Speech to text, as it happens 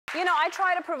You know, I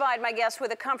try to provide my guests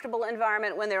with a comfortable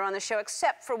environment when they're on the show,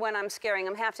 except for when I'm scaring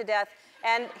them half to death.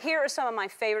 And here are some of my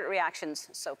favorite reactions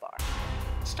so far.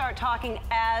 Start talking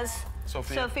as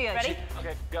Sophia. Sophia. Ready?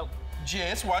 Okay, go.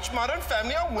 Just watch Modern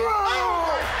Family. I win. Oh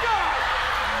my God!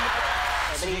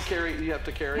 So you have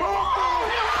to carry. What's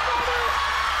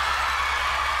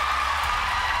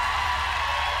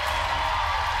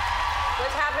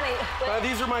happening?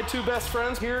 These are my two best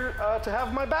friends here to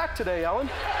have my back today, Ellen.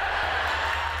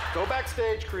 Go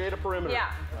backstage, create a perimeter.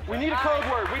 Yeah. We need a code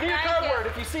word. We need a code word.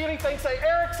 If you see anything, say,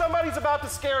 Eric, somebody's about to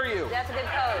scare you. That's a good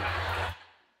code.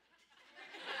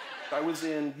 I was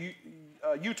in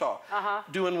Utah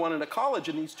doing one at a college,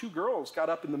 and these two girls got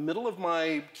up in the middle of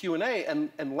my Q&A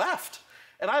and left.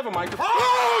 And I have a microphone.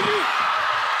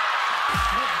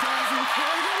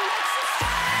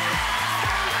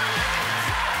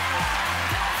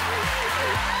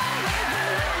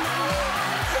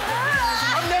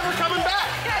 I'm never coming back.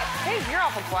 Hey, you're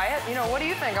awful quiet. You know, what do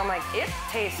you think? I'm like, it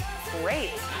tastes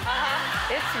great.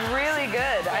 It's really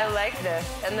good. I like this.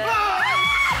 And then...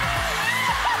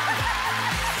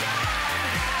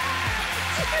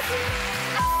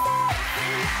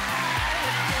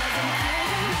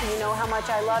 You know how much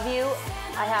I love you.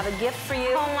 I have a gift for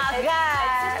you. Oh my God.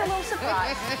 It's just a little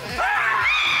surprise.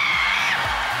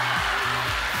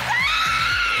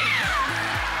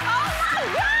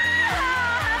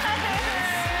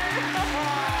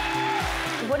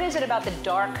 What is it about the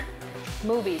dark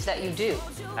movies that you do?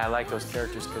 I like those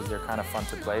characters because they're kind of fun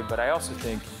to play, but I also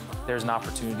think there's an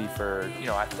opportunity for, you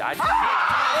know, Oh my God!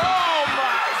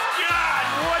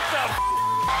 What the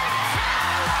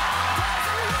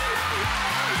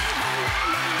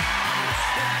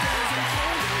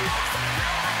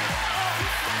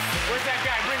Where's that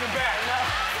guy? Bring him back.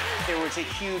 There was a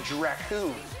huge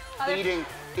raccoon eating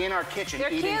in our kitchen. They're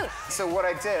cute. So what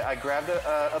I did, I grabbed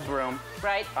a broom.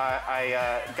 Right.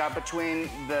 I got between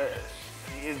the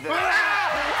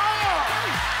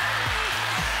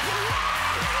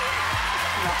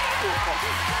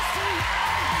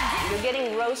You're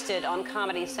getting roasted on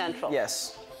Comedy Central.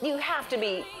 Yes. You have to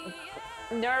be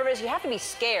nervous. You have to be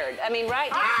scared. I mean,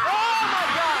 right? Oh my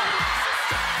God!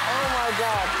 Oh my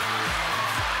God!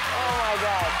 Oh my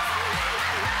God!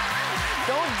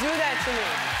 Don't do that to me.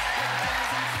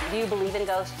 Do you believe in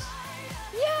ghosts?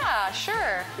 Yeah,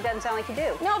 sure. It doesn't sound like you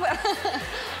do. No, but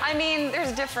I mean,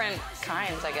 there's different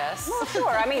kinds, I guess. Well, sure.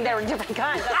 I mean, there are different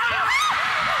kinds.